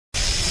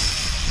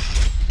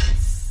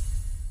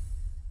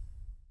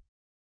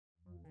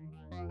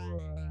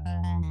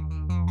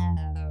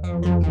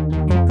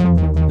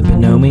The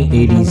Bonomi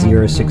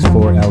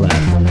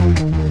 8E064LF.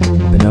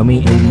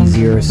 Bonomi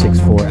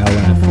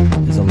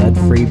 8E064LF is a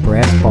lead-free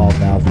brass ball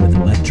valve with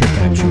electric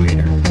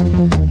actuator.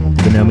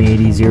 The Bonomi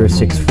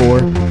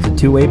 8E064 is a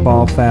two-way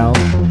ball valve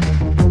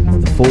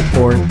with a full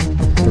port,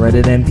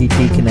 threaded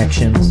NPT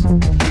connections,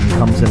 and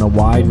comes in a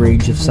wide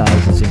range of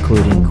sizes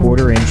including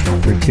 1/4 inch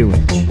through 2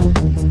 inch.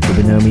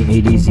 The Bonomi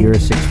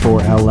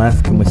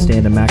 8E064LF can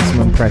withstand a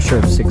maximum pressure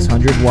of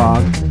 600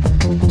 WOG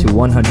to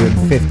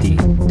 150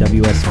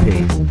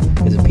 WSP.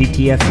 It is a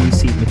PTFE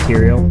seat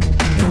material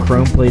and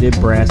chrome-plated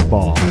brass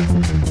ball.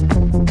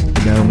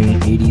 Bonomi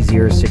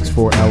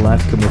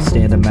 8E064LF can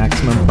withstand a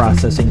maximum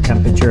processing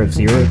temperature of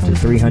 0 to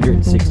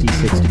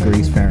 366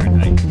 degrees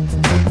Fahrenheit.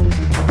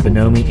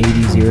 Bonomi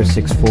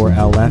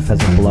 8E064LF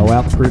has a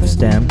blowout-proof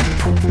stem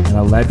and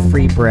a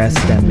lead-free brass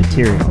stem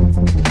material.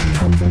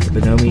 The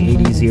Bonomi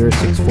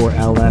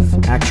 8E064LF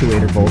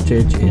actuator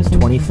voltage is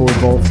 24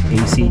 volts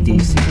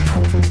AC/DC.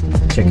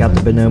 Check out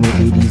the Bonomi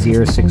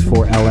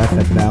 8E064LF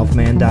at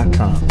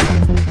valveman.com.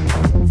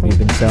 We've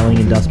been selling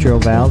industrial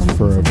valves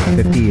for over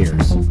 50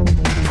 years.